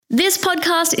This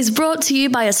podcast is brought to you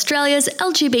by Australia's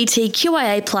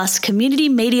LGBTQIA+ community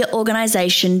media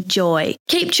organisation, Joy.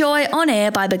 Keep Joy on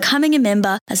air by becoming a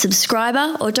member, a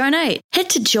subscriber or donate. Head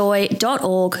to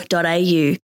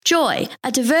joy.org.au. Joy,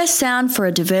 a diverse sound for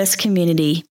a diverse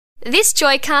community. This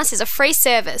Joycast is a free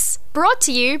service, brought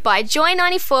to you by Joy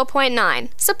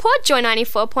 94.9. Support Joy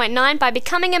 94.9 by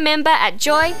becoming a member at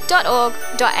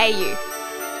joy.org.au.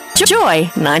 Joy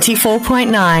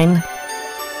 94.9.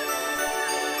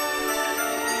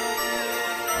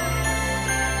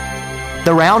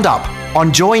 The Roundup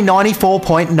on Joy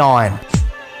 94.9.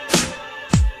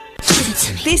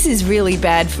 This is really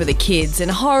bad for the kids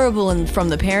and horrible and from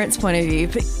the parents' point of view,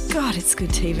 but God, it's good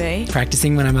TV.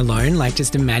 Practicing when I'm alone, like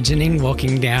just imagining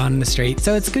walking down the street.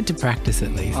 So it's good to practice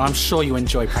at least. I'm sure you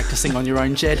enjoy practicing on your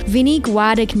own, Jed. Vini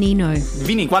Guadagnino.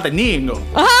 Vini Guadagnino.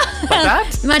 Like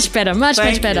that? Much better, much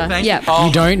better. Thank Yeah. you. Oh,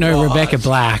 You don't know God. Rebecca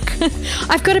Black.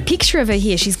 I've got a picture of her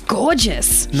here. She's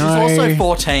gorgeous. She's also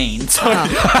 14, so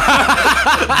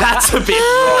that's a bit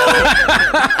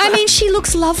I mean, she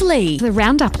looks lovely. The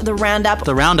Roundup. The Roundup.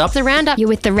 The Roundup. The Roundup. You're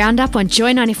with The Roundup on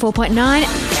Joy 94.9.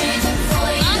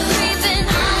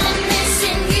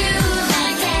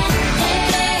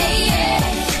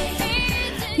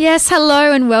 Yes,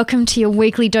 hello and welcome to your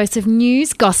weekly dose of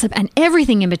news, gossip and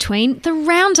everything in between, The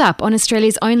Roundup on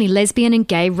Australia's only lesbian and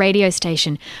gay radio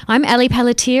station. I'm Ali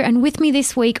Pelletier and with me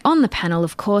this week on the panel,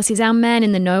 of course, is our man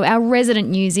in the know, our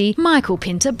resident newsie, Michael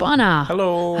Pinter-Bonner.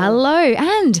 Hello. Hello.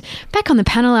 And back on the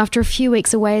panel after a few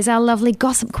weeks away is our lovely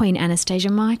gossip queen, Anastasia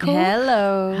Michael.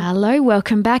 Hello. Hello,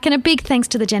 welcome back. And a big thanks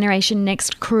to the Generation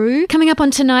Next crew. Coming up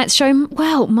on tonight's show,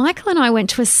 well, Michael and I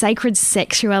went to a sacred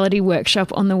sexuality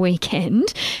workshop on the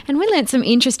weekend. And we learnt some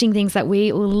interesting things that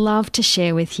we will love to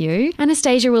share with you.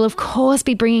 Anastasia will, of course,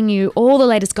 be bringing you all the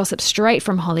latest gossip straight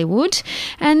from Hollywood.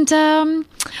 And,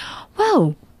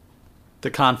 well,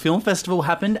 The Cannes Film Festival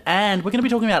happened, and we're going to be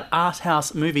talking about art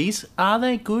house movies. Are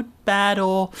they good, bad,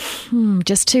 or...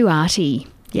 just too arty.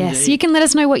 Yes, Indeed. you can let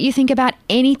us know what you think about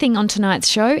anything on tonight's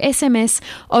show. SMS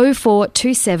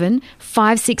 0427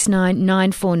 569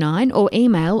 949 or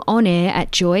email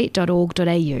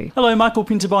onair@joy.org.au. Hello, Michael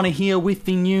Pinter-Bonner here with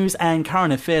the news and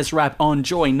current affairs wrap on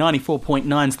Joy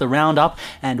 94.9's The Roundup.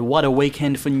 And what a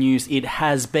weekend for news it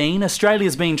has been.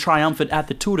 Australia's been triumphant at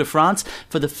the Tour de France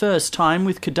for the first time,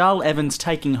 with Cadel Evans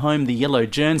taking home the yellow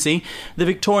jersey. The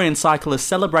Victorian cyclist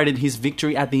celebrated his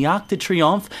victory at the Arc de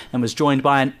Triomphe and was joined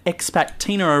by an expat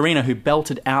Tina Arena who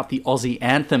belted out the Aussie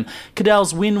anthem.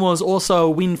 Cadel's win was also a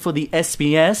win for the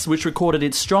SBS, which recorded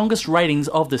its strongest ratings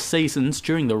of the seasons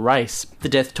during the race. The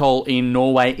death toll in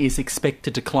Norway is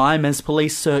expected to climb as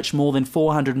police search more than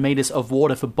 400 metres of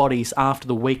water for bodies after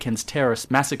the weekend's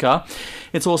terrorist massacre.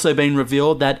 It's also been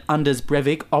revealed that Anders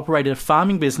Breivik operated a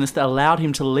farming business that allowed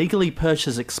him to legally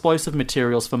purchase explosive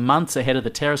materials for months ahead of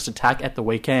the terrorist attack at the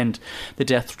weekend. The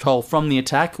death toll from the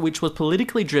attack, which was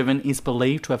politically driven, is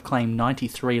believed to have claimed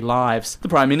 93 lives. The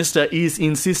Prime Minister is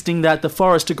insisting that the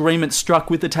forest agreement struck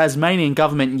with the Tasmanian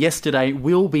government yesterday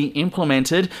will be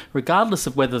implemented, regardless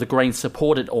of whether the Greens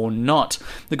support it or not.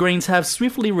 The Greens have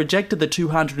swiftly rejected the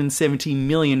 $270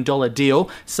 million deal,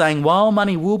 saying while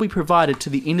money will be provided to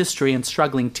the industry and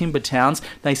struggling timber towns,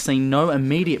 they see no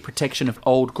immediate protection of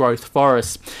old-growth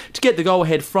forests. To get the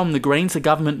go-ahead from the Greens, the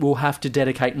government will have to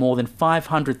dedicate more than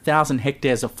 500,000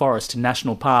 hectares of forest to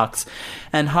national parks.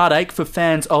 And heartache for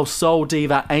fans of soul diva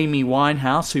Amy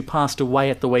Winehouse, who passed away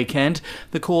at the weekend.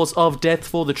 The cause of death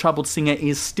for the troubled singer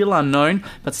is still unknown,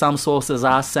 but some sources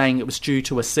are saying it was due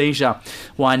to a seizure.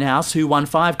 Winehouse, who won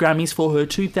 5 Grammys for her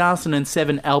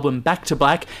 2007 album Back to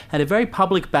Black, had a very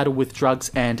public battle with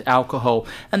drugs and alcohol.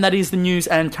 And that is the news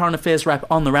and current affairs wrap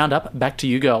on The Roundup. Back to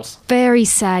you, girls. Very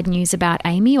sad news about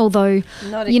Amy, although,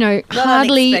 Not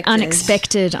hardly unexpected.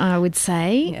 unexpected, I would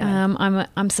say. Yeah.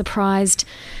 I'm surprised,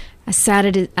 as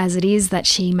sad as it is, that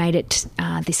she made it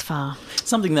this far.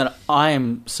 Something that I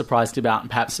am surprised about and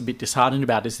perhaps a bit disheartened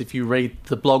about is if you read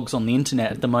the blogs on the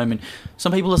internet at the moment,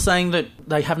 some people are saying that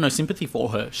they have no sympathy for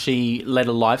her. She led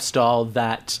a lifestyle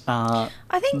that I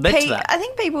think led to that. I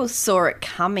think people saw it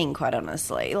coming, quite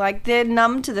honestly. Like, they're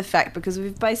numb to the fact because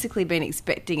we've basically been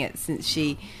expecting it since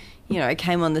she,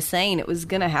 came on the scene. It was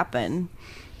going to happen.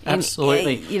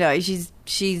 Absolutely. And,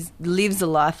 she lives a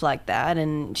life like that,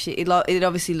 and it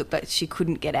obviously looked like she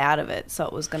couldn't get out of it, so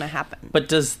it was going to happen. But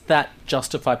does that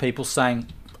justify people saying,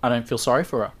 I don't feel sorry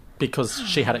for her because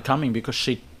she had it coming, because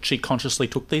she consciously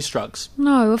took these drugs?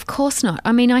 No, of course not.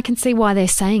 I mean, I can see why they're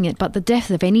saying it, but the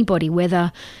death of anybody,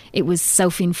 whether it was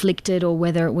self-inflicted or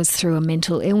whether it was through a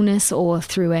mental illness or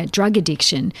through a drug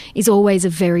addiction, is always a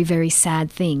very, very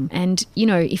sad thing. And,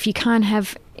 if you can't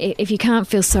have if you can't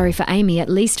feel sorry for Amy, at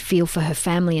least feel for her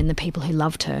family and the people who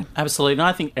loved her. Absolutely. And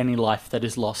I think any life that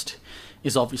is lost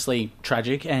is obviously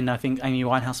tragic, and I think Amy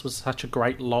Winehouse was such a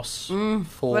great loss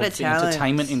for what a the talent.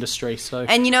 entertainment industry. So,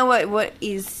 and you know what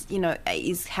is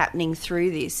is happening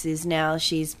through this is now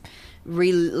she's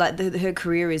really her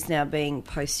career is now being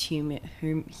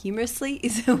posthumously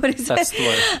is what is that's it? the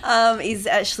word. Is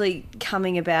actually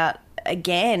coming about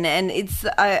again, and it's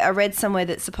I read somewhere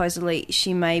that supposedly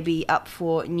she may be up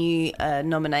for new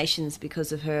nominations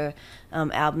because of her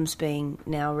albums being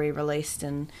now re-released,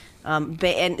 and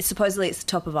supposedly it's the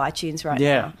top of iTunes right now.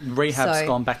 Yeah, Rehab's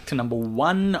gone back to number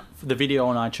 1 for the video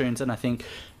on iTunes, and I think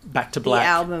Back to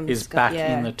Black is back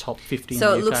in the top 50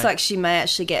 so in the it UK. looks like she may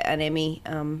actually get an Emmy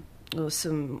or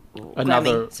some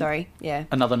another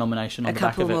nomination on the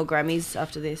back of it. A couple more Grammys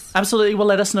after this. Absolutely. Well,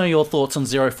 let us know your thoughts on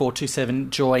 0427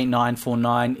 Joy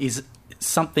 949. Is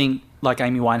something like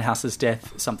Amy Winehouse's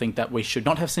death something that we should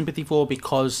not have sympathy for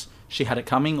because she had it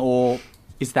coming, or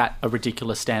is that a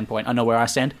ridiculous standpoint? I know where I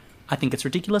stand. I think it's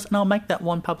ridiculous, and I'll make that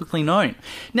one publicly known.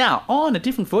 Now, on a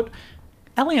different foot,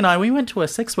 Ellie and I, we went to a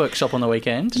sex workshop on the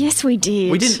weekend. Yes, we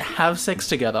did. We didn't have sex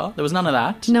together. There was none of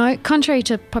that. No, contrary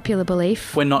to popular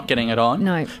belief. We're not getting it on.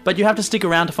 No. But you have to stick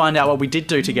around to find out what we did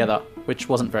do together, which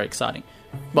wasn't very exciting.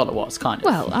 Well, it was, kind of.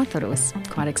 Well, I thought it was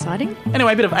quite exciting.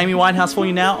 Anyway, a bit of Amy Winehouse for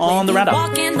you now on the Roundup.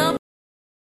 Walk in the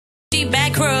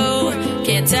back row,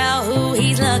 can't tell who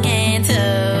he's looking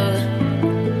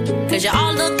to. 'Cause you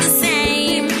all look the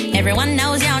same, everyone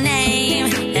knows your name,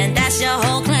 and that's your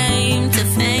whole claim to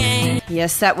fame.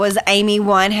 Yes, that was Amy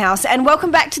Winehouse. And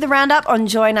welcome back to the Roundup on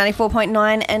Joy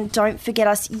 94.9. And don't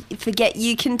forget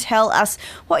you can tell us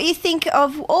what you think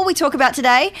of all we talk about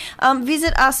today.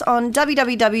 Visit us on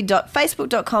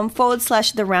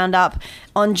www.facebook.com/The Roundup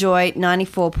on Joy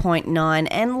 94.9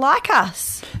 and like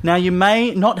us. Now, you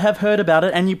may not have heard about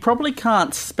it, and you probably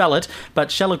can't spell it, but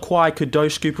Shalakwai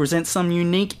Kudoshku presents some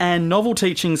unique and novel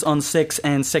teachings on sex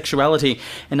and sexuality.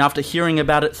 And after hearing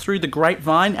about it through the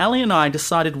grapevine, Ali and I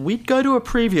decided we'd go to a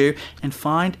preview and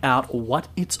find out what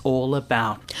it's all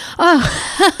about.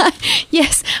 Oh,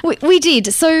 yes, we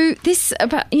did. So this,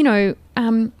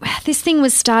 this thing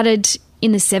was started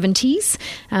in the 70s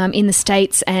in the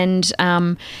States, and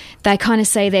they kind of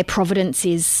say their providence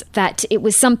is that it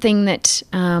was something that,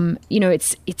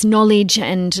 it's knowledge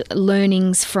and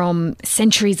learnings from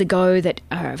centuries ago that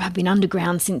have been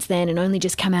underground since then and only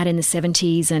just come out in the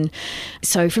 70s. And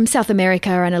so from South America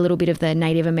and a little bit of the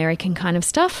Native American kind of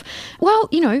stuff. Well,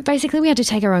 basically we had to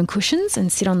take our own cushions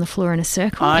and sit on the floor in a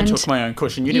circle. I took my own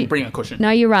cushion. You didn't bring a cushion.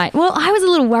 No, you're right. Well, I was a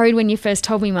little worried when you first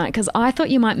told me, Mike, because I thought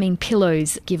you might mean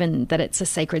pillows, given that it's a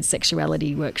sacred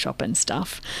sexuality workshop and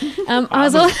stuff.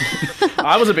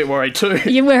 I was a bit worried too.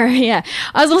 You were, yeah.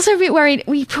 I was also a bit worried.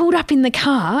 We pulled up in the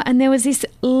car and there was this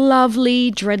lovely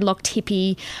dreadlocked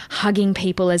hippie hugging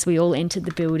people as we all entered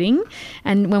the building.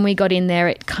 And when we got in there,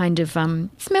 it kind of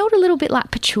smelled a little bit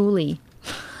like patchouli.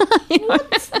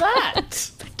 What's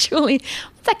that? Patchouli.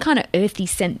 That kind of earthy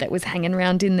scent that was hanging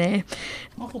around in there.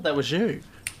 I thought that was you.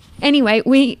 Anyway,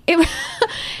 it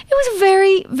was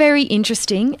very, very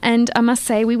interesting, and I must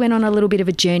say we went on a little bit of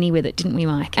a journey with it, didn't we,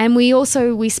 Mike? And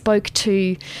we spoke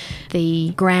to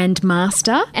the Grand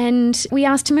Master, and we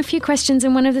asked him a few questions,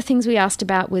 and one of the things we asked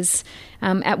about was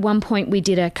at one point we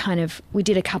did a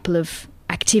couple of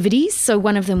activities. So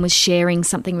one of them was sharing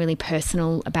something really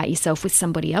personal about yourself with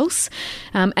somebody else,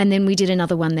 and then we did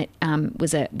another one that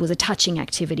was a touching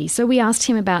activity. So we asked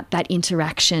him about that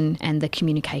interaction and the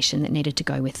communication that needed to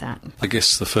go with that. I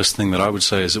guess the first thing that I would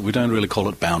say is that we don't really call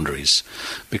it boundaries,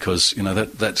 because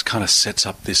that kind of sets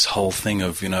up this whole thing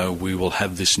of we will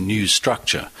have this new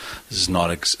structure. This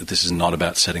is not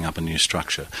about setting up a new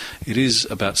structure. It is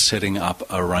about setting up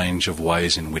a range of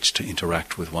ways in which to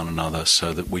interact with one another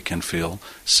so that we can feel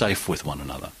safe with one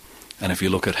another. And if you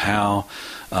look at how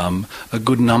a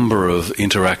good number of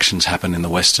interactions happen in the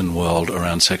Western world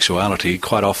around sexuality,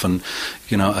 quite often,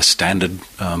 a standard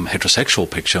heterosexual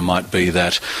picture might be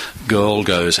that girl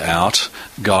goes out,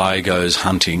 guy goes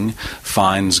hunting,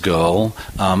 finds girl,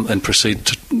 and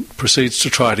proceeds to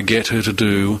try to get her to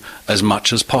do as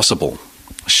much as possible.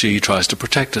 She tries to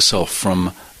protect herself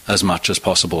from as much as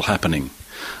possible happening.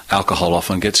 Alcohol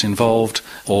often gets involved,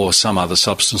 or some other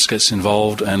substance gets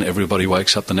involved, and everybody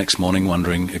wakes up the next morning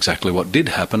wondering exactly what did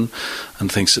happen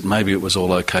and thinks that maybe it was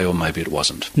all okay or maybe it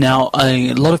wasn't. Now,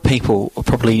 a lot of people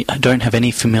probably don't have any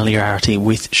familiarity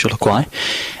with Shalakwai,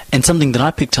 and something that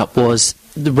I picked up was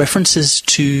the references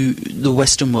to the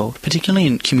Western world, particularly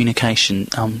in communication,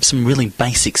 some really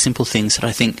basic, simple things that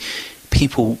I think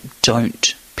people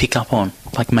don't pick up on,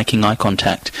 like making eye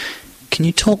contact. Can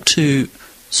you talk to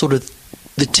sort of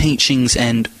the teachings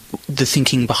and the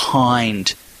thinking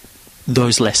behind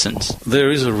those lessons?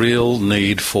 There is a real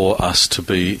need for us to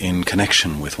be in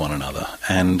connection with one another,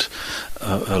 and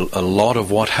a lot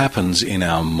of what happens in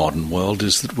our modern world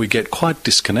is that we get quite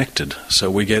disconnected.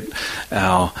 So we get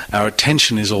our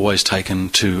attention is always taken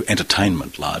to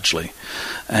entertainment largely,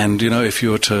 and if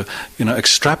you were to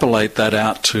extrapolate that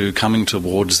out to coming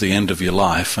towards the end of your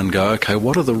life and go, okay,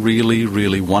 what are the really,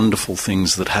 really wonderful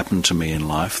things that happen to me in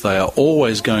life? They are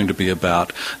always going to be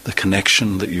about the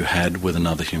connection that you had with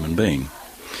another human being.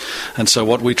 And so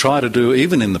what we try to do,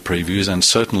 even in the previews and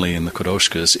certainly in the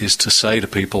Kudoshkas, is to say to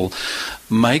people,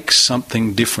 make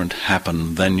something different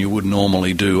happen than you would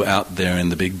normally do out there in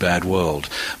the big bad world.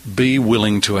 Be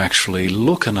willing to actually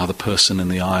look another person in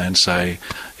the eye and say,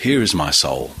 here is my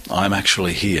soul, I'm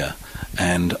actually here,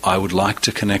 and I would like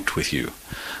to connect with you.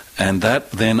 And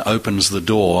that then opens the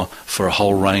door for a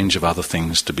whole range of other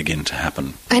things to begin to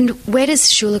happen. And where does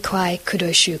Shulakwai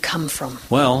Kudoshu come from?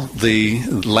 Well, the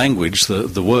language,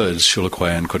 the words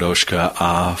Shulakwai and Kudoshka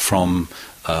are from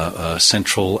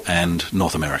Central and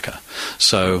North America.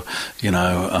 So,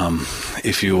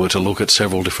 if you were to look at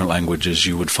several different languages,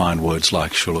 you would find words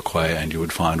like Shulakwai and you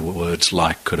would find words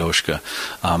like Kudoshka.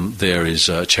 There is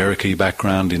a Cherokee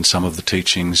background in some of the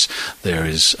teachings. There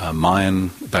is a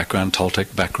Mayan background,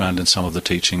 Toltec background in some of the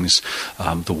teachings.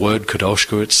 The word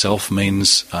Kudoshka itself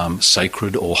means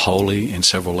sacred or holy in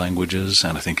several languages,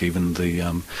 and I think even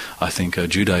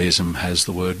Judaism has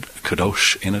the word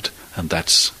Kadosh in it, and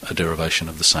that's a derivation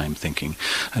of the same thinking.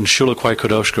 And Shulakwai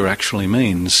Kudoshka actually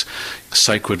means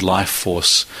sacred life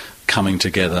force coming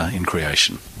together in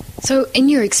creation. So in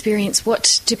your experience,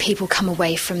 what do people come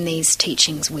away from these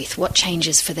teachings with? What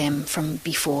changes for them from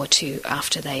before to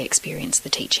after they experience the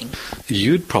teaching?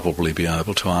 You'd probably be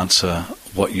able to answer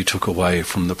what you took away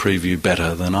from the preview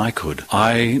better than I could.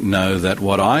 I know that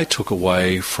what I took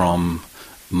away from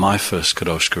my first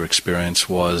Kudoshka experience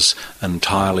was an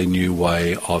entirely new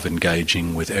way of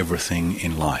engaging with everything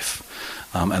in life.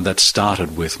 And that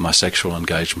started with my sexual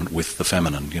engagement with the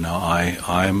feminine.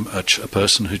 I'm a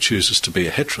person who chooses to be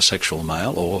a heterosexual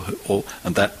male,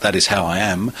 and that is how I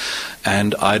am.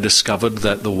 And I discovered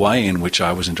that the way in which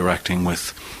I was interacting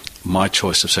with my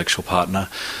choice of sexual partner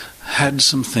had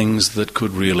some things that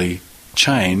could really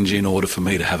change in order for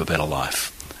me to have a better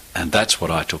life. And that's what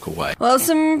I took away. Well,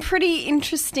 some pretty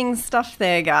interesting stuff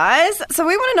there, guys. So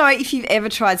we want to know if you've ever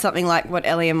tried something like what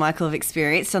Ellie and Michael have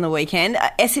experienced on the weekend.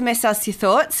 SMS us your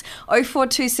thoughts,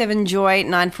 0427 Joy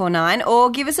 949, or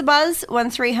give us a buzz,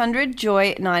 1300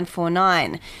 Joy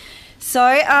 949.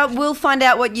 So we'll find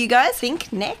out what you guys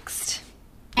think next.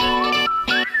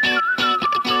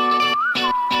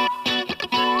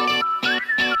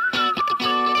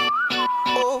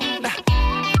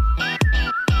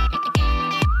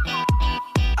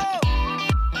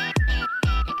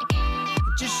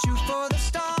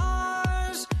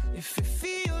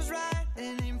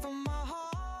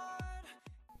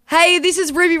 Hey, this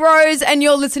is Ruby Rose and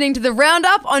you're listening to The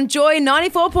Roundup on Joy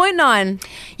 94.9.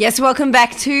 Yes, welcome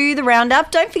back to The Roundup.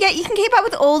 Don't forget you can keep up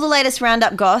with all the latest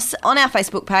Roundup goss on our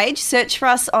Facebook page. Search for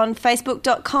us on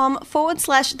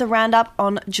facebook.com/The Roundup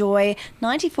on Joy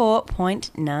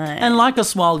 94.9. And like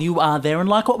us while you are there, and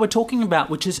like what we're talking about,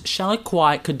 which is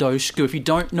Shulakwai Kudoshka. If you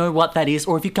don't know what that is,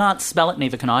 or if you can't spell it,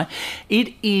 neither can I,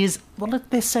 it is, well,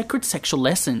 they're sacred sexual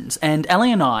lessons. And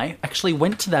Ellie and I actually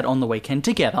went to that on the weekend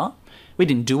together. We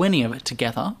didn't do any of it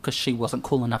together because she wasn't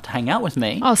cool enough to hang out with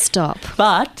me. Oh, stop.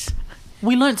 But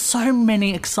we learnt so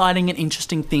many exciting and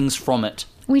interesting things from it.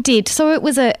 We did. So it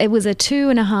was a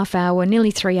 2.5 hour,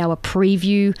 nearly 3 hour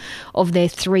preview of their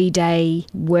 3-day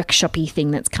workshop-y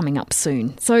thing that's coming up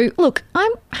soon. So look,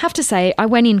 I have to say I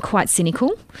went in quite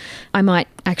cynical. I might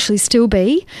actually still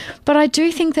be, but I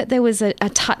do think that there was a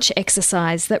touch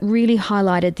exercise that really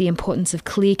highlighted the importance of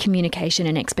clear communication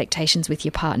and expectations with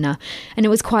your partner. And it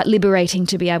was quite liberating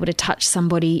to be able to touch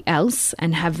somebody else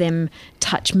and have them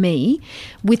touch me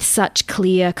with such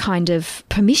clear kind of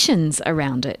permissions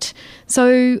around it.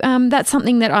 So that's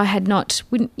something that I had not,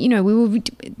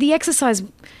 the exercise,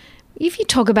 if you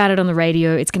talk about it on the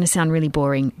radio, it's going to sound really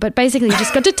boring. But basically, you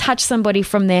just got to touch somebody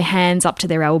from their hands up to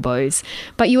their elbows.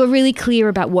 But you were really clear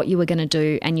about what you were going to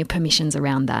do and your permissions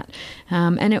around that.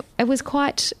 And it was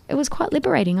quite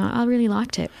liberating. I really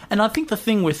liked it. And I think the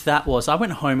thing with that was I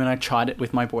went home and I tried it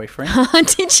with my boyfriend.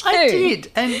 Did you? I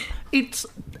did. And it's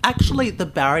actually the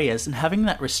barriers and having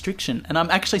that restriction. And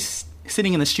I'm actually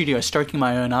sitting in the studio stroking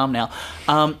my own arm now.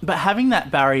 But having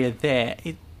that barrier there,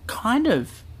 it kind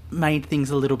of made things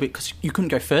a little bit, because you couldn't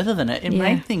go further than it. It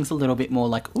made things a little bit more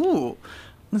like, ooh,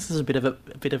 this is a bit of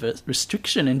a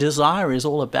restriction, and desire is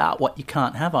all about what you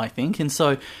can't have, I think. And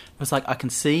so was like, I can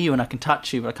see you and I can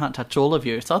touch you, but I can't touch all of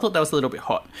you. So I thought that was a little bit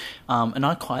hot. And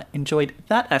I quite enjoyed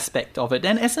that aspect of it.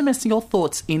 And SMS your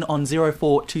thoughts in on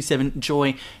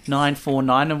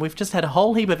 0427-JOY-949. And we've just had a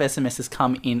whole heap of SMSs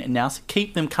come in now, so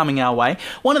keep them coming our way.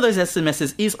 One of those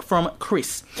SMSs is from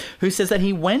Chris, who says that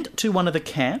he went to one of the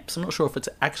camps. I'm not sure if it's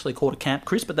actually called a camp,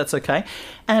 Chris, but that's okay.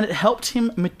 And it helped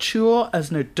him mature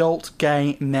as an adult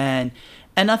gay man.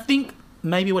 And I think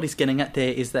maybe what he's getting at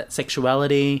there is that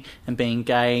sexuality and being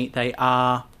gay, they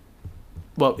are,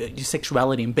 well, your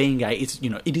sexuality and being gay is,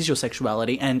 it is your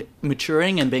sexuality, and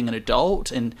maturing and being an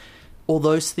adult and all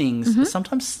those things are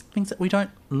sometimes things that we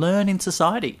don't learn in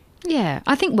society. Yeah,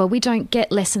 I think, we don't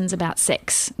get lessons about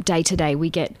sex day to day. We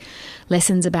get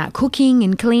lessons about cooking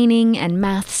and cleaning and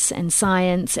maths and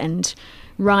science and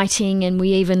writing, and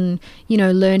we even,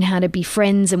 learn how to be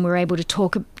friends, and we're able to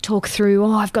talk through,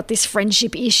 I've got this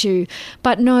friendship issue,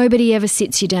 but nobody ever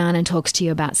sits you down and talks to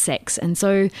you about sex. And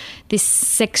so this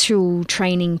sexual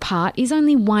training part is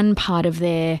only one part of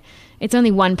their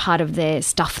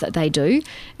stuff that they do.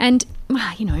 And we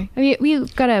got an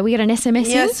SMS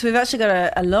here? Yes, we've actually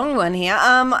got a long one here.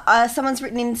 Someone's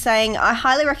written in saying, I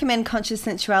highly recommend conscious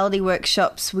sensuality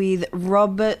workshops with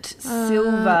Robert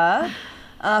Silver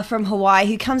from Hawaii,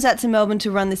 who comes out to Melbourne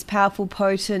to run this powerful,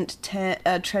 potent,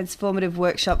 transformative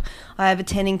workshop. I have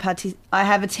attended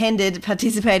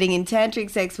participating in tantric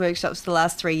sex workshops for the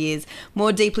last 3 years.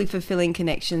 More deeply fulfilling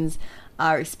connections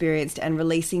are experienced, and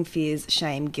releasing fears,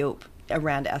 shame, guilt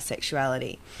around our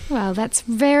sexuality. Well, that's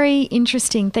very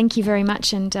interesting. Thank you very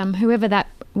much. And whoever that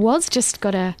was just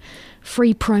got a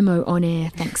free promo on air.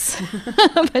 Thanks.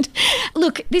 But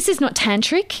look, this is not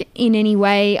tantric in any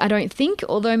way, I don't think,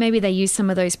 although maybe they use some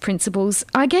of those principles.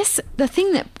 I guess the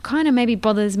thing that kind of maybe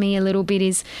bothers me a little bit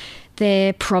is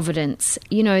their providence.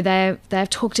 They've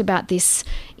talked about this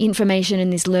information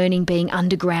and this learning being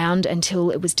underground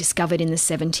until it was discovered in the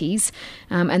 70s.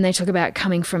 And they talk about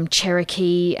coming from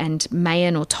Cherokee and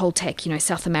Mayan or Toltec,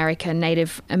 South America,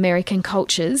 Native American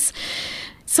cultures.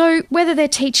 So whether their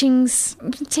teachings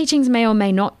may or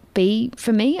may not be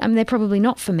for me, they're probably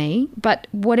not for me, but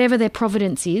whatever their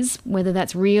providence is, whether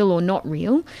that's real or not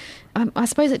real, I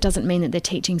suppose it doesn't mean that their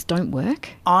teachings don't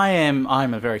work. I'm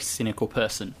a very cynical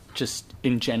person, just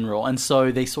in general, and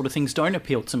so these sort of things don't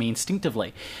appeal to me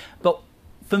instinctively. But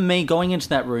for me, going into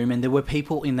that room, and there were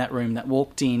people in that room that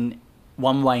walked in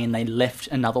one way and they left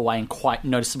another way, and quite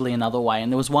noticeably another way, and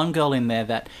there was one girl in there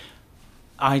that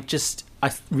I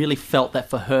really felt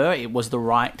that for her it was the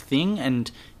right thing,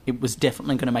 and it was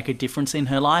definitely going to make a difference in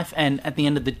her life. And at the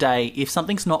end of the day, if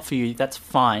something's not for you, that's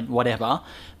fine, whatever.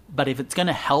 But if it's going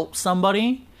to help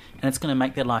somebody and it's going to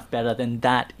make their life better, then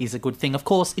that is a good thing. Of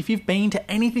course, if you've been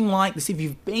to anything like this, if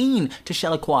you've been to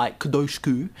Shalakawai,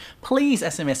 Kadoshku, please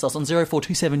SMS us on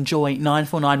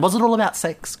 0427-JOY-949. Was it all about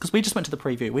sex? Because we just went to the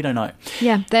preview. We don't know.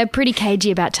 Yeah, they're pretty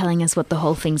cagey about telling us what the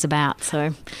whole thing's about.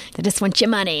 So they just want your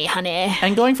money, honey.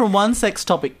 And going from one sex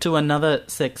topic to another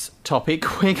sex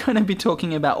topic, we're going to be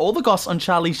talking about all the goss on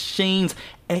Charlie Sheen's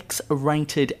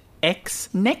X-rated X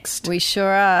next. We sure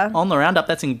are. On the roundup,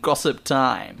 that's in gossip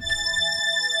time.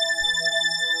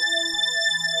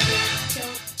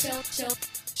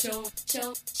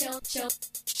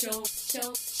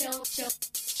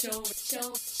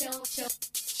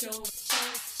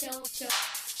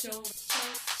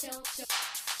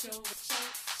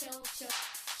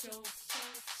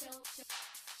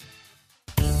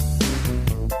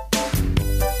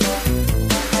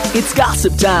 It's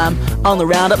gossip time. On the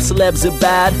roundup, celebs are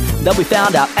bad. That we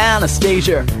found out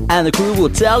Anastasia and the crew will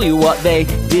tell you what they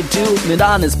did to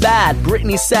Madonna's bad.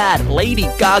 Britney's sad. Lady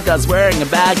Gaga's wearing a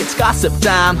bag. It's gossip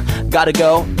time. Gotta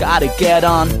go, gotta get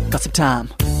on. Gossip time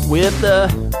with the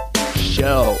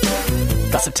show.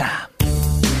 Gossip time.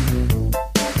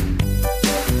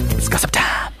 It's gossip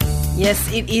time. Yes,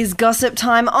 it is gossip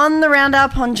time on the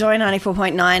roundup on Joy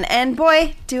 94.9. And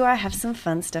boy, do I have some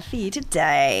fun stuff for you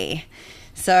today.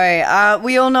 So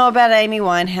we all know about Amy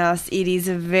Winehouse. It is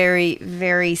a very,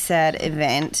 very sad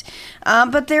event.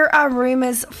 But there are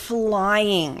rumours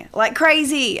flying like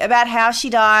crazy about how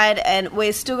she died, and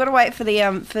we've still got to wait for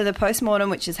the post-mortem,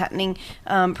 which is happening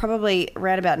probably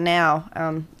right about now,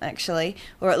 actually,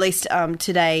 or at least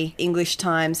today, English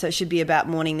time, so it should be about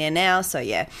morning there now, so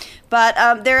yeah. But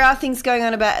there are things going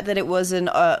on about that it was an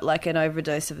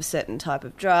overdose of a certain type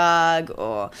of drug,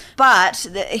 but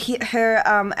her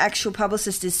actual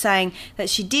publicist is saying that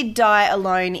she did die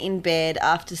alone in bed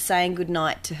after saying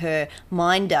goodnight to her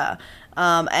minder.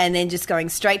 and then just going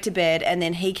straight to bed, and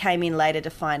then he came in later to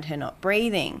find her not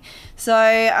breathing. So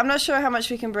I'm not sure how much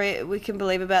we can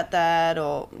believe about that,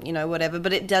 or whatever.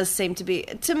 But it does seem to be,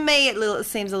 to me, it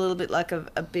seems a little bit like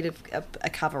a bit of a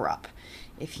cover up,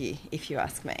 if you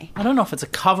ask me. I don't know if it's a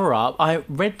cover up. I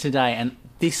read today, and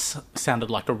this sounded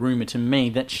like a rumour to me,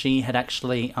 that she had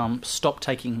actually stopped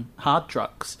taking hard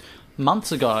drugs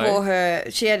months ago. For her,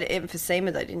 she had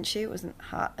emphysema though, didn't she? It wasn't a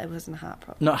heart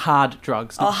problem. Not hard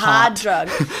drugs. Not hard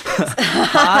drugs.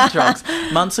 Hard drugs.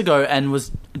 Months ago, and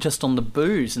was just on the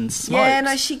booze and smokes. Yeah,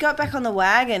 no, she got back on the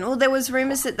wagon. Well, there was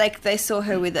rumours that they saw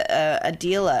her with a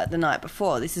dealer the night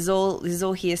before. This is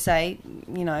all hearsay,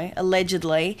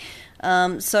 allegedly.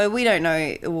 So we don't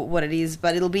know what it is,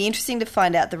 but it'll be interesting to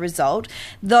find out the result.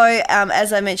 Though,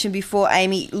 as I mentioned before,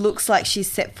 Amy looks like she's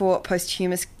set for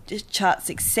posthumous chart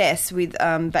success with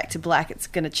Back to Black. It's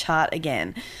going to chart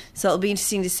again. So it'll be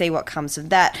interesting to see what comes of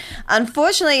that.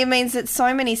 Unfortunately, it means that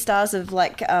so many stars have,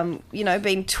 been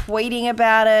tweeting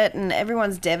about it, and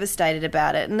everyone's devastated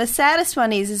about it. And the saddest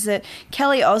one is that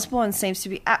Kelly Osbourne seems to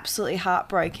be absolutely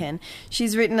heartbroken.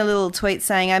 She's written a little tweet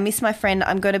saying, "I miss my friend.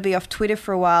 I'm going to be off Twitter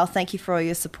for a while. Thank you for all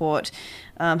your support.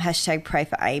 Hashtag pray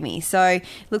for Amy." So it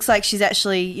looks like she's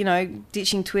actually,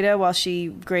 ditching Twitter while she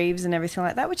grieves and everything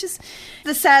like that, which is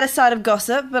the saddest side of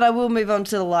gossip, but I will move on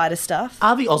to the lighter stuff.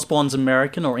 Are the Osbournes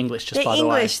American or English, by the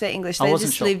way? They're English. They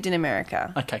just lived in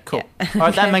America. Okay, cool. Yeah. All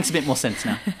right, that makes a bit more sense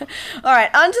now. All right,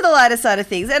 on to the lighter side of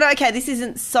things. And okay, this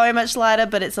isn't so much lighter,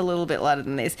 but it's a little bit lighter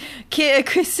than this.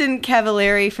 Kristen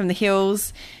Cavallari from The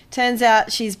Hills. Turns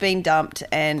out she's been dumped,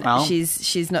 and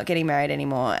she's not getting married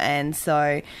anymore. And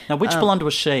so now, which blonde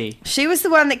was she? She was the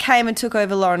one that came and took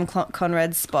over Lauren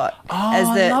Conrad's spot as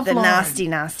the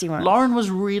nasty one. Lauren was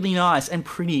really nice and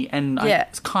pretty, and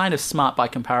it's kind of smart by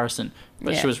comparison.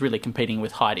 But she was really competing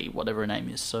with Heidi, whatever her name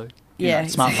is. So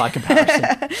smart by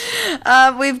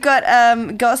comparison. We've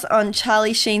got goss on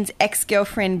Charlie Sheen's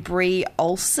ex-girlfriend Brie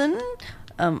Olsen.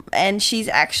 And she's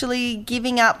actually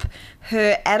giving up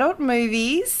her adult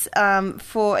movies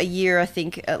for a year, I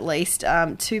think, at least,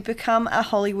 to become a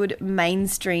Hollywood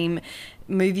mainstream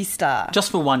movie star. Just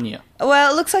for 1 year?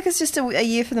 Well, it looks like it's just a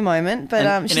year for the moment,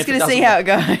 but she's going to see how it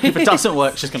goes. If it doesn't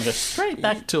work, she's going to go straight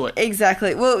back to it.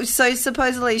 Exactly. Well, so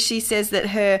supposedly she says that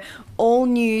her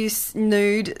all-new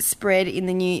nude spread in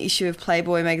the new issue of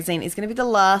Playboy magazine is going to be the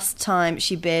last time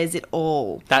she bears it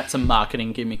all. That's a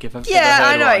marketing gimmick if I've ever heard one.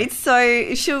 I know. It's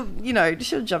so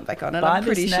she'll jump back on it. I'm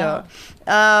pretty sure.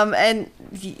 And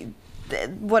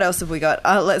what else have we got?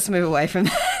 Let's move away from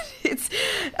that. It's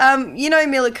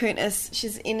Mila Kunis.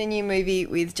 She's in a new movie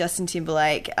with Justin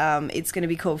Timberlake. It's going to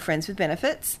be called Friends with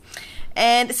Benefits.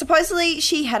 And supposedly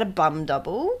she had a bum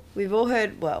double. We've all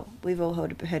heard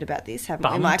about this,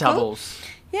 haven't we, Michael? Bum doubles?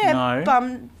 Yeah, no.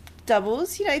 Bum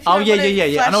doubles. If you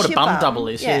I know what a bum double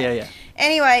is. Yeah.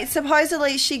 Anyway,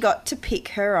 supposedly she got to pick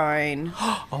her own.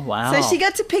 Oh, wow. So she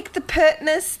got to pick the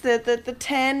pertness, the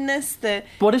tanness,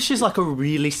 What if she's like a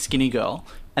really skinny girl,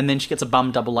 and then she gets a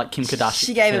bum double like Kim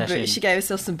Kardashian? She gave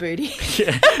herself some booty.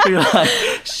 Yeah. You're like,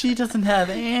 she doesn't have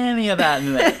any of that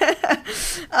in there.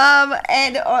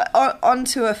 And on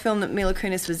to a film that Mila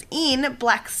Kunis was in,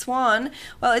 Black Swan.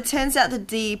 Well, it turns out that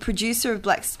the producer of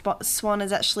Black Swan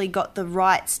has actually got the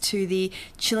rights to the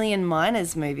Chilean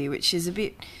Miners movie, which is a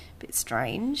bit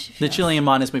strange. The Chilean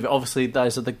Miners movie, obviously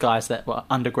those are the guys that were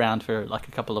underground for like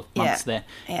a couple of months there.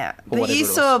 Yeah, but you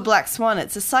saw Black Swan.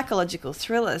 It's a psychological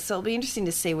thriller, so it'll be interesting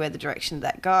to see where the direction of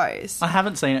that goes. I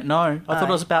haven't seen it, no. I thought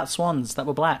it was about swans that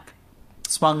were black.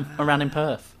 Swung around in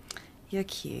Perth. You're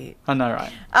cute. I know,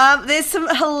 right? There's some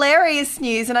hilarious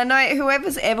news, and I know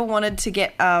whoever's ever wanted to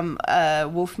get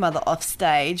Wolf Mother off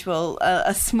stage, well,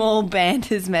 a small band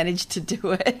has managed to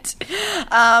do it.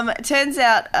 It turns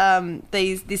out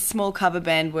this small cover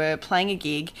band were playing a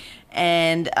gig,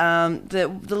 and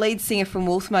the lead singer from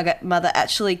Wolf Mother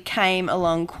actually came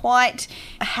along quite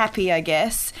happy, I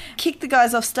guess, kicked the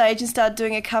guys off stage and started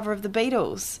doing a cover of the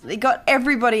Beatles. It got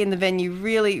everybody in the venue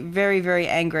really very, very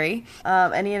angry,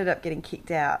 and he ended up getting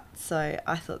kicked out. So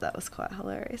I thought that was quite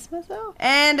hilarious myself.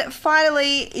 And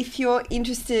finally, if you're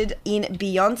interested in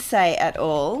Beyonce at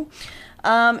all,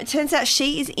 it turns out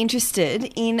she is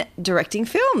interested in directing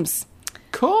films.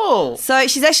 Cool. So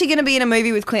she's actually going to be in a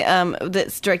movie with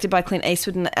that's directed by Clint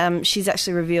Eastwood, and she's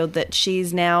actually revealed that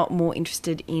she's now more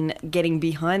interested in getting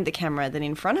behind the camera than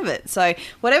in front of it. So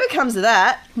whatever comes of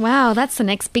that. Wow, that's the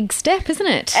next big step, isn't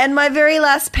it? And my very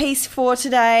last piece for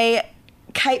today,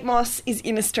 Kate Moss is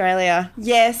in Australia.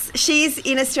 Yes, she's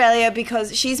in Australia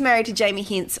because she's married to Jamie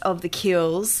Hintz of The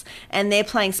Kills, and they're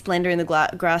playing Splendour in the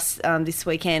Grass this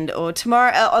weekend or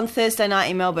tomorrow on Thursday night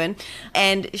in Melbourne,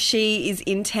 and she is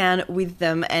in town with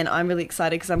them, and I'm really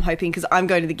excited because I'm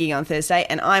going to the gig on Thursday,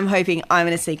 and I'm hoping I'm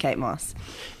going to see Kate Moss.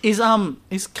 Is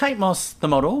Kate Moss the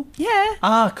model? Yeah.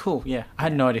 Ah, cool. Yeah, I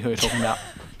had no idea who you were talking about.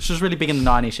 She was really big in the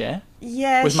 90s, yeah?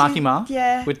 Yeah. With Marky Mark?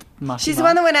 Yeah. With Marky She's Mark? the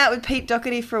one that went out with Pete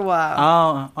Doherty for a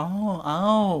while.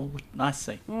 Oh, I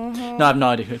see. Mm-hmm. No, I have no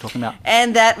idea who you're talking about.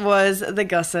 And that was the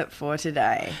gossip for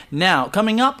today. Now,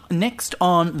 coming up next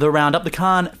on the Roundup, the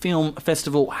Cannes Film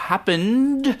Festival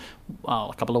happened,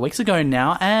 a couple of weeks ago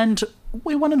now, and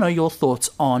we want to know your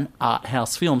thoughts on art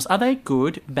house films. Are they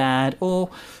good, bad, or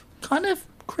kind of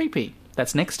creepy?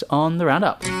 That's next on the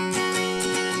Roundup.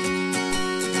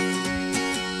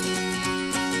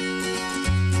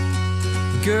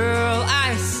 Girl,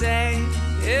 I say,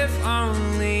 if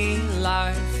only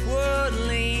life would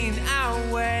lean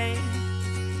our way,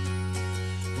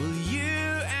 will you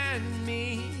and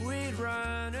me, we'd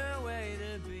run away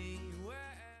to be where...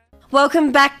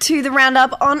 Welcome back to the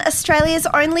Roundup on Australia's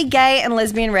only gay and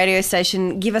lesbian radio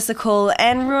station. Give us a call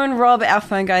and ruin Rob, our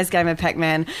phone guy's game of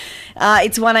Pac-Man.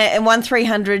 It's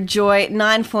 1300-JOY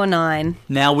 949.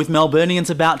 Now, with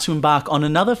Melburnians about to embark on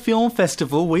another film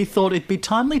festival, we thought it'd be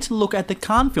timely to look at the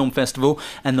Cannes Film Festival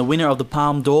and the winner of the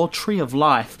Palme d'Or, Tree of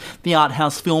Life. The art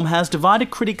house film has divided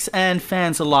critics and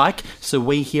fans alike, so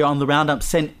we here on the Roundup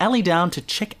sent Ellie down to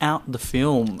check out the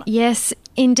film. Yes,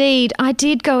 indeed. I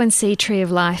did go and see Tree of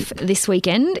Life this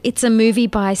weekend. It's a movie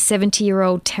by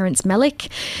 70-year-old Terrence Malick.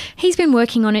 He's been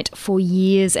working on it for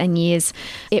years and years.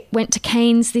 It went to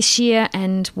Cannes this year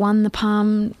and won the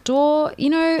Palme d'Or. You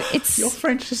know, it's... Your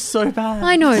French is so bad.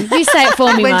 I know. You say it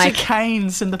for me, Mike. Went to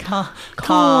Cannes and the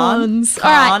Cannes.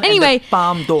 All right, anyway. And the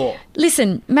Palme d'Or.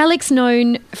 Listen, Malick's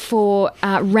known for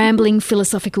rambling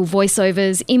philosophical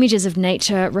voiceovers, images of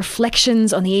nature,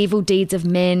 reflections on the evil deeds of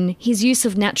men, his use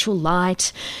of natural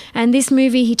light, and this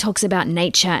movie he talks about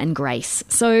nature and grace.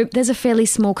 So there's a fairly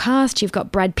small cast. You've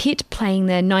got Brad Pitt playing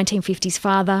the 1950s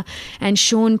father and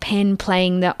Sean Penn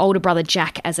playing the older brother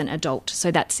Jack as an adult.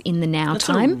 So that's in the now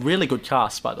time. That's a really good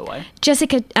cast, by the way.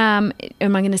 Jessica, am I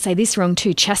going to say this wrong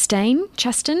too? Chastain.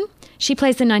 She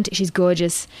plays she's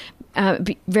gorgeous.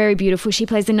 Very beautiful. She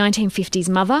plays the 1950s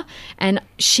mother, and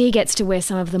she gets to wear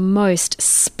some of the most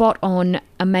spot-on,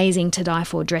 amazing to die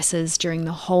for dresses during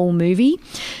the whole movie.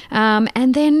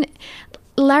 And then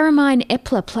Laramine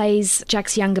Epler plays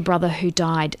Jack's younger brother who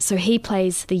died. So he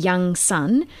plays the young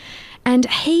son. And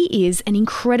he is an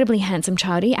incredibly handsome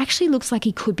child. He actually looks like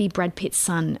he could be Brad Pitt's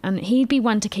son, and he'd be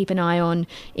one to keep an eye on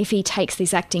if he takes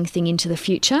this acting thing into the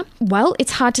future. Well,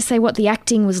 it's hard to say what the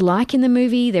acting was like in the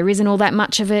movie. There isn't all that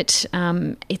much of it.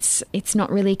 It's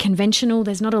not really conventional.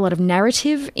 There's not a lot of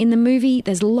narrative in the movie.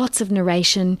 There's lots of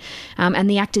narration, and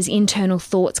the actor's internal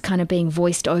thoughts kind of being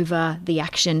voiced over the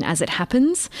action as it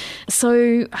happens.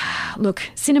 So, look,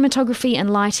 cinematography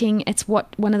and lighting, it's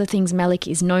one of the things Malick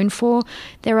is known for.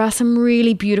 There are some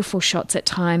really beautiful shots at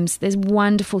times. There's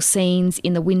wonderful scenes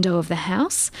in the window of the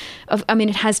house.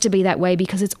 It has to be that way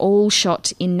because it's all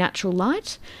shot in natural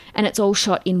light and it's all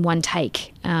shot in one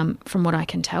take, from what I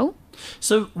can tell.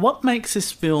 So what makes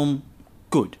this film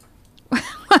good?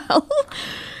 Well,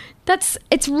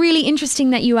 it's really interesting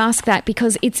that you ask that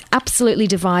because it's absolutely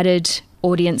divided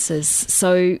audiences.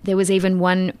 So there was even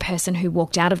one person who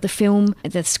walked out of the film,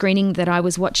 the screening that I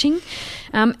was watching.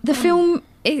 The film...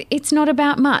 It's not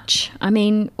about much,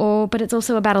 but it's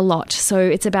also about a lot. So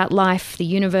it's about life, the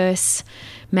universe,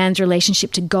 man's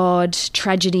relationship to God,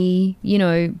 tragedy,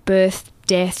 birth,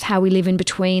 death, how we live in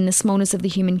between, the smallness of the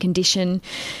human condition.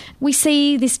 We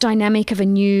see this dynamic of a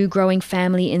new growing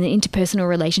family and the interpersonal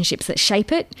relationships that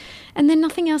shape it, and then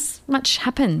nothing else much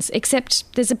happens,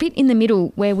 except there's a bit in the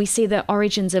middle where we see the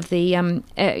origins of the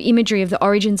imagery of the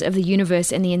origins of the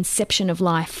universe and the inception of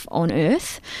life on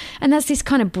Earth. And that's this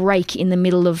kind of break in the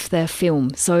middle of the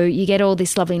film. So you get all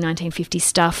this lovely 1950s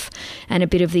stuff and a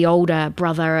bit of the older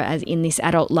brother as in this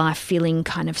adult life feeling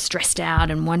kind of stressed out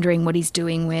and wondering what he's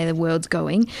doing, where the world's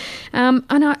going. And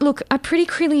I pretty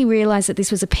quickly realised that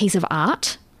this was a piece of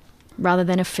art rather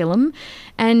than a film,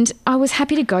 and I was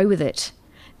happy to go with it.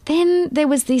 Then there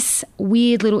was this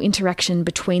weird little interaction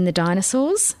between the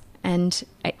dinosaurs, and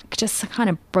it just kind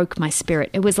of broke my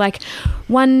spirit. It was like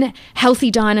one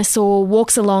healthy dinosaur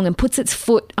walks along and puts its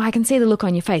foot, I can see the look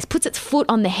on your face, puts its foot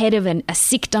on the head of a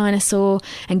sick dinosaur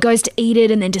and goes to eat it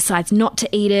and then decides not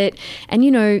to eat it. And,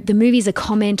 the movie's a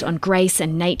comment on grace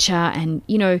and nature and,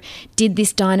 did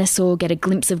this dinosaur get a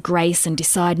glimpse of grace and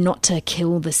decide not to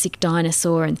kill the sick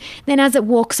dinosaur? And then as it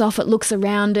walks off, it looks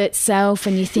around itself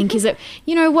and you think, is it,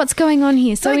 what's going on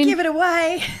here? So don't give it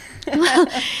away. Well,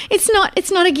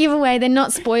 it's not a giveaway. They're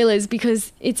not spoilers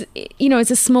because it's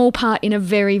a small part in a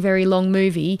very, very long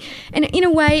movie. And in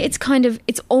a way,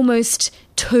 it's almost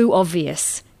too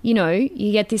obvious.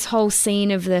 You get this whole scene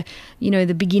of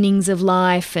the beginnings of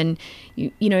life and,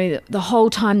 the whole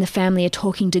time the family are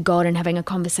talking to God and having a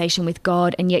conversation with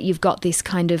God. And yet you've got this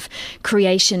kind of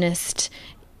creationist,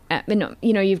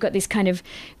 you've got this kind of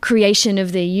creation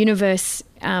of the universe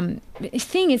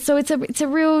thing. It's a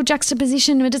real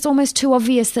juxtaposition, but it's almost too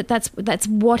obvious that's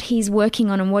what he's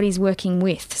working on and what he's working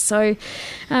with. So,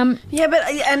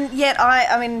 yet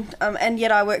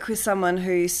I work with someone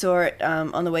who saw it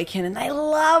on the weekend and they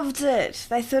loved it.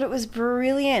 They thought it was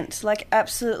brilliant, like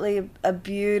absolutely a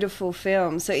beautiful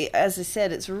film. So as I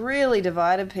said, it's really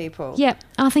divided people. Yeah,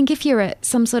 I think if you're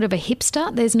some sort of a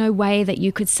hipster, there's no way that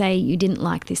you could say you didn't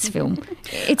like this film.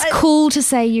 It's cool to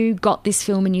say you got this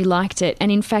film and you liked it.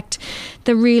 And in fact,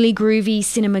 the really groovy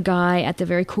cinema guy at the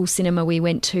very cool cinema we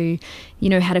went to,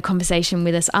 had a conversation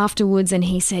with us afterwards and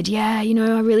he said, I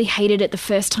really hated it the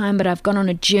first time, but I've gone on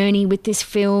a journey with this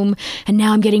film and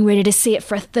now I'm getting ready to see it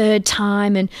for a third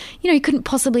time. And, you couldn't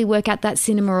possibly work out that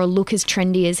cinema or look as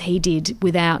trendy as he did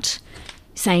without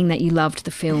saying that you loved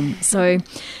the film. So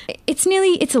it's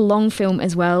a long film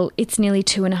as well. It's nearly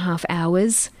 2.5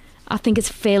 hours. I think it's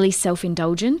fairly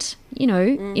self-indulgent,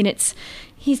 in its...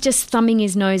 He's just thumbing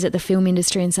his nose at the film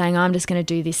industry and saying, I'm just going to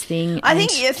do this thing. I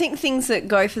think things that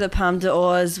go for the Palme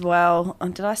d'Or as well.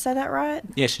 Did I say that right?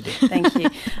 Yes, you did. Thank you.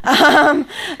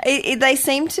 They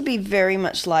seem to be very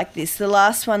much like this. The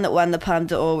last one that won the Palme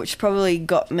d'Or, which probably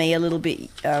got me a little bit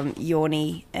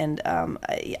yawny, and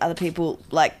other people,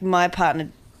 like my partner,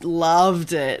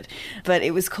 loved it, but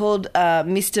it was called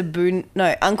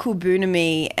Uncle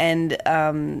Boonamy and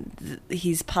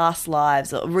his past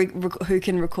lives, or who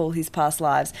can recall his past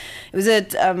lives. It was a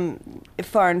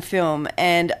foreign film,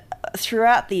 and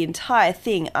throughout the entire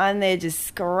thing, I'm there just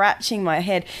scratching my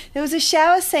head. There was a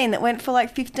shower scene that went for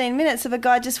like 15 minutes of a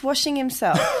guy just washing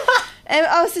himself. And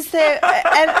I was just there,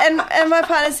 and my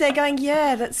partner's there going,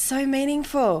 yeah, that's so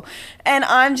meaningful. And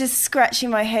I'm just scratching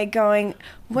my head going,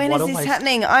 when is this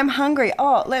happening? I'm hungry.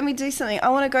 Oh, let me do something. I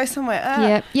want to go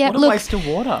somewhere. Yeah. What a waste of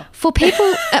water. For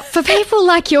people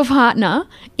like your partner,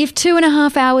 if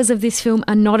 2.5 hours of this film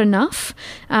are not enough,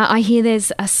 I hear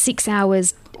there's a 6 hour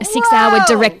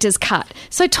director's cut.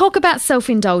 So talk about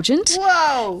self-indulgent.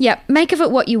 Whoa. Yeah, make of it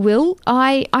what you will.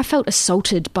 I felt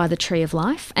assaulted by the Tree of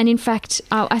Life. And in fact,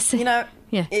 I said...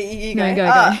 Yeah. You go. No, go.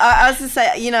 I was to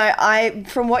say,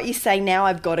 from what you say now,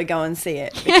 I've got to go and see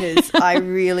it because I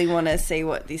really want to see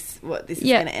what this is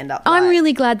going to end up like. I'm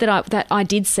really glad that I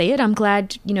did see it. I'm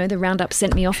glad, the Roundup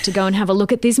sent me off to go and have a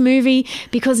look at this movie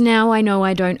because now I know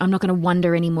I'm not going to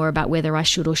wonder anymore about whether I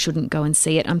should or shouldn't go and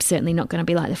see it. I'm certainly not going to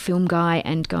be like the film guy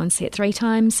and go and see it 3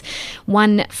 times.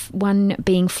 One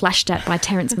being flashed at by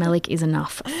Terrence Malick is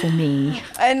enough for me.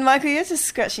 And Michael, you're just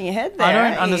scratching your head there. I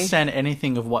don't understand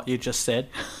anything of what you just said.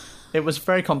 It was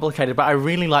very complicated, but I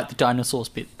really liked the dinosaurs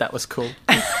bit. That was cool.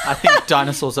 I think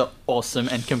dinosaurs are awesome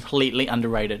and completely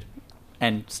underrated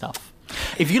and stuff.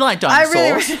 If you like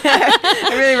dinosaurs... I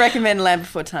really recommend Land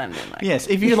Before Time then, Michael. Yes,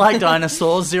 if you like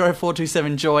dinosaurs,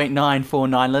 0427 Joy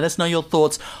 949. Let us know your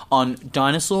thoughts on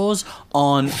dinosaurs,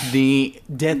 on the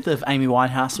death of Amy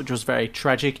Winehouse, which was very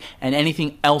tragic, and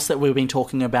anything else that we've been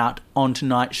talking about on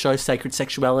tonight's show, Sacred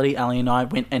Sexuality. Ali and I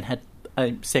went and had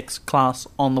a sex class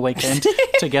on the weekend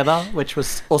together, which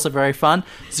was also very fun.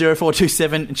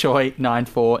 0427 Joy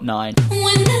 949.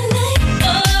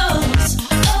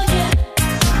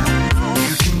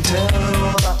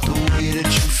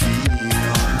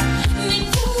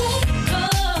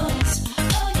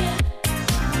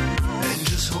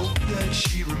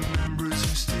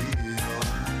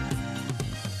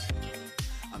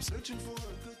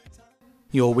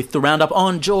 You're with The Roundup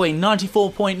on Joy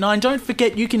 94.9. Don't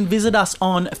forget you can visit us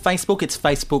on Facebook. It's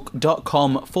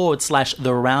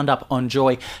facebook.com/The Roundup on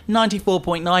Joy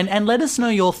 94.9. And let us know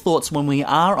your thoughts when we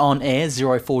are on air.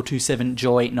 0427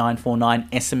 Joy 949.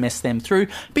 SMS them through.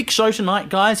 Big show tonight,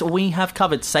 guys. We have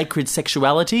covered sacred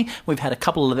sexuality. We've had a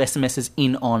couple of SMSs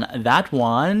in on that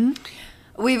one.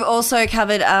 We've also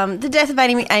covered the death of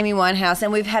Amy Winehouse,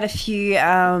 and we've had a few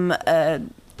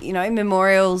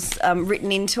memorials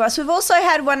written into us. We've also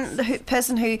had one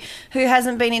person who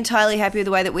hasn't been entirely happy with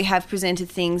the way that we have presented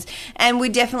things, and we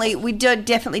definitely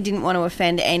didn't want to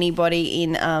offend anybody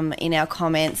in our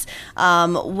comments.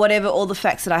 Whatever, all the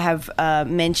facts that I have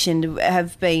mentioned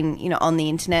have been on the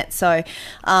internet. So,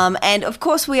 and of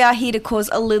course we are here to cause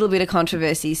a little bit of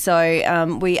controversy.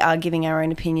 So we are giving our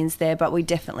own opinions there, but we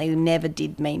definitely never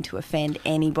did mean to offend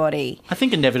anybody. I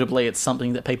think inevitably it's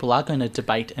something that people are going to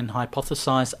debate and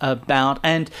hypothesise about,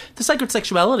 and the sacred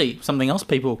sexuality, something else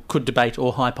people could debate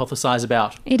or hypothesise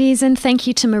about. It is, and thank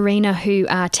you to Marina who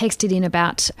texted in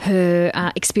about her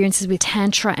experiences with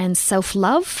Tantra and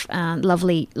self-love.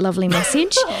 Lovely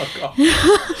message. Oh, God.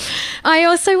 I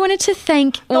also wanted to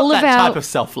thank all of our... Not that type of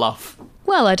self-love.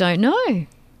 Well, I don't know.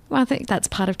 Well, I think that's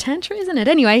part of Tantra, isn't it?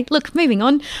 Anyway, look, moving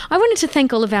on. I wanted to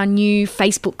thank all of our new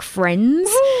Facebook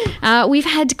friends. We've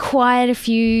had quite a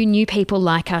few new people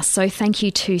like us, so thank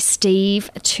you to Steve,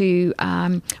 to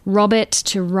Robert,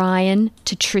 to Ryan,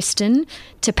 to Tristan,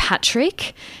 to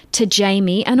Patrick, to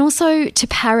Jamie, and also to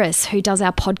Paris, who does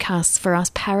our podcasts for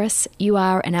us. Paris, you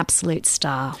are an absolute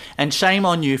star. And shame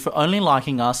on you for only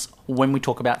liking us when we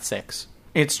talk about sex.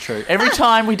 It's true. Every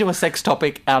time we do a sex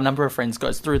topic, our number of friends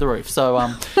goes through the roof. So,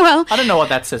 well, I don't know what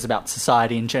that says about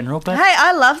society in general, but... Hey,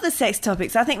 I love the sex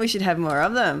topics. I think we should have more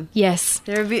of them. Yes.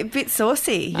 They're a bit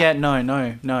saucy. Yeah,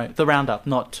 no. The roundup,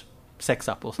 not sex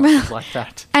up or something like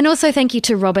that. And also thank you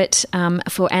to Robert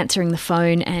for answering the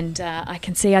phone. And I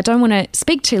can see I don't want to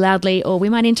speak too loudly or we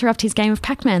might interrupt his game of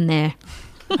Pac-Man there.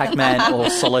 Pac-Man or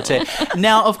Solitaire.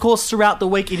 Now, of course, throughout the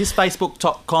week, it is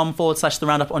facebook.com/The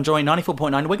Roundup on Joy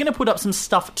 94.9. We're going to put up some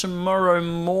stuff tomorrow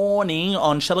morning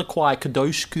on Shalakwai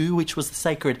Kadoshku, which was the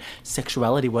sacred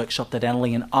sexuality workshop that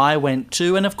Annalie and I went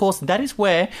to. And, of course, that is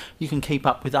where you can keep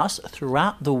up with us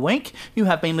throughout the week. You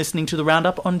have been listening to The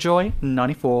Roundup on Joy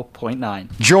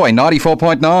 94.9. Joy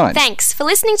 94.9. Thanks for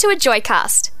listening to a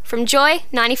Joycast from Joy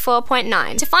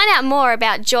 94.9. To find out more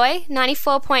about Joy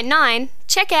 94.9,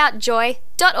 check out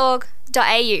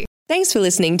joy.org.au. Thanks for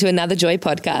listening to another Joy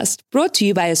podcast, brought to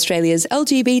you by Australia's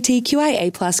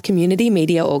LGBTQIA+ community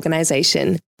media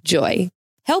organisation, Joy.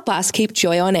 Help us keep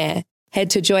Joy on air. Head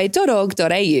to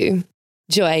joy.org.au.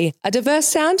 Joy, a diverse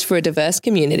sound for a diverse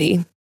community.